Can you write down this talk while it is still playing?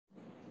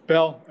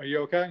Bill, are you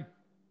okay?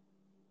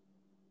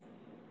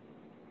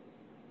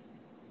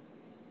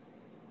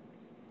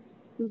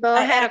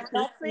 I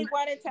actually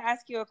wanted to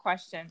ask you a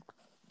question.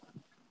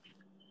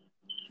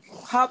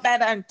 How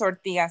bad are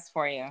tortillas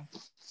for you?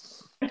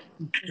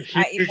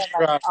 I eat them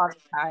like all the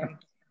time.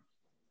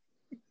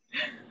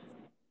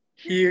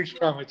 Huge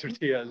problem with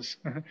tortillas.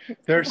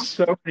 There's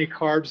so many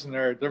carbs in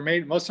there.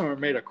 Most of them are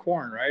made of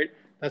corn, right?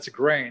 That's a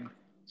grain.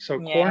 So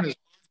Yeah.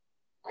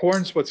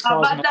 corn's what's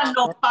How causing. about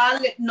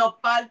the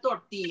nopal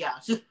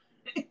tortillas?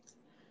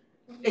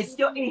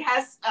 It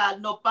has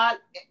nopal,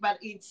 but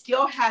it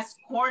still has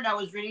corn. I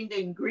was reading the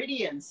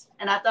ingredients,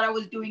 and I thought I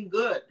was doing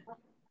good.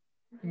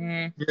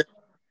 Mm.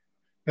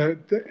 Yeah.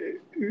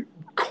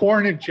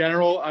 Corn in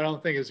general, I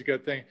don't think is a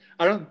good thing.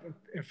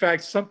 In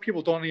fact, some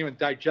people don't even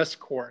digest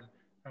corn.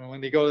 I mean,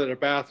 when they go to the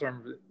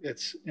bathroom,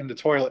 it's in the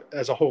toilet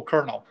as a whole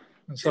kernel.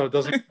 And so it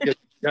doesn't get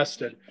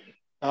digested.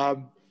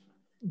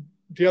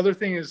 The other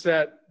thing is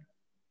that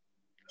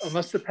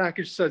unless the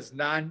package says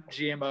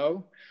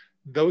non-GMO,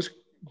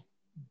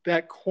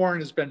 that corn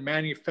has been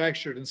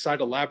manufactured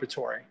inside a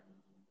laboratory.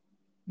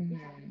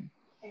 Mm.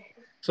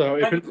 So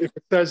if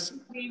it does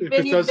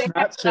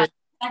not say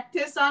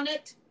cactus on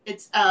it,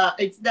 it's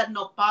that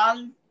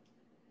nopal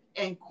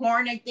and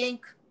corn, I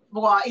think.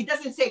 Well, it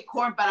doesn't say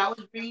corn, but I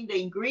was reading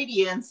the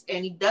ingredients,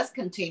 and it does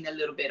contain a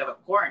little bit of a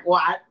corn.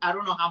 Well, I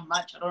don't know how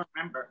much. I don't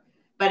remember.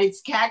 But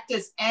it's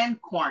cactus and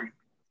corn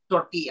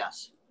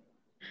tortillas.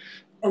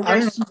 And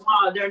they're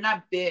small. They're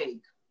not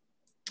big.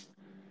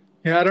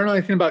 Yeah, I don't know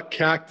anything about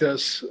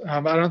cactus. I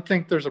don't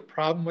think there's a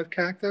problem with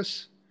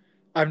cactus.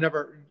 I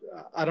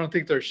don't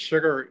think there's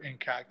sugar in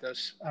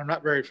cactus. I'm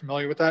not very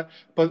familiar with that.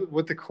 But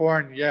with the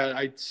corn, yeah,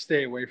 I'd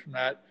stay away from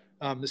that,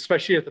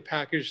 especially if the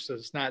package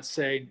does not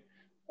say.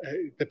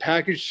 The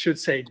package should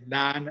say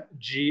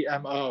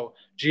non-GMO.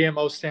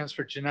 GMO stands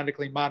for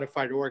genetically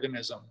modified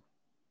organism.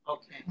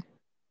 Okay.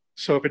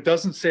 So if it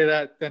doesn't say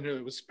that, then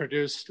it was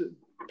produced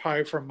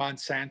probably from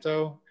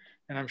Monsanto.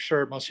 And I'm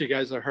sure most of you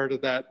guys have heard of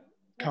that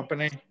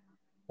company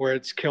where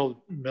it's killed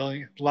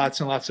lots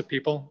and lots of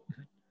people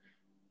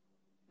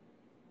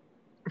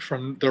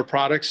from their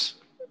products.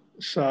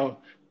 So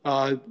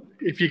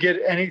if you get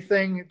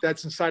anything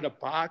that's inside a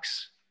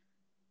box,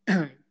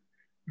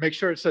 make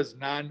sure it says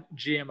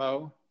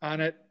non-GMO on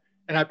it.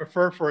 And I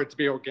prefer for it to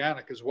be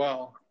organic as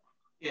well.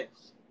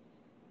 Yes.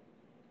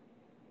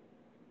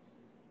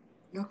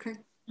 Okay.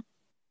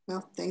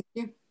 Well, thank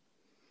you.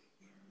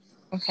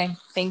 Okay,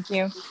 thank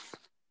you.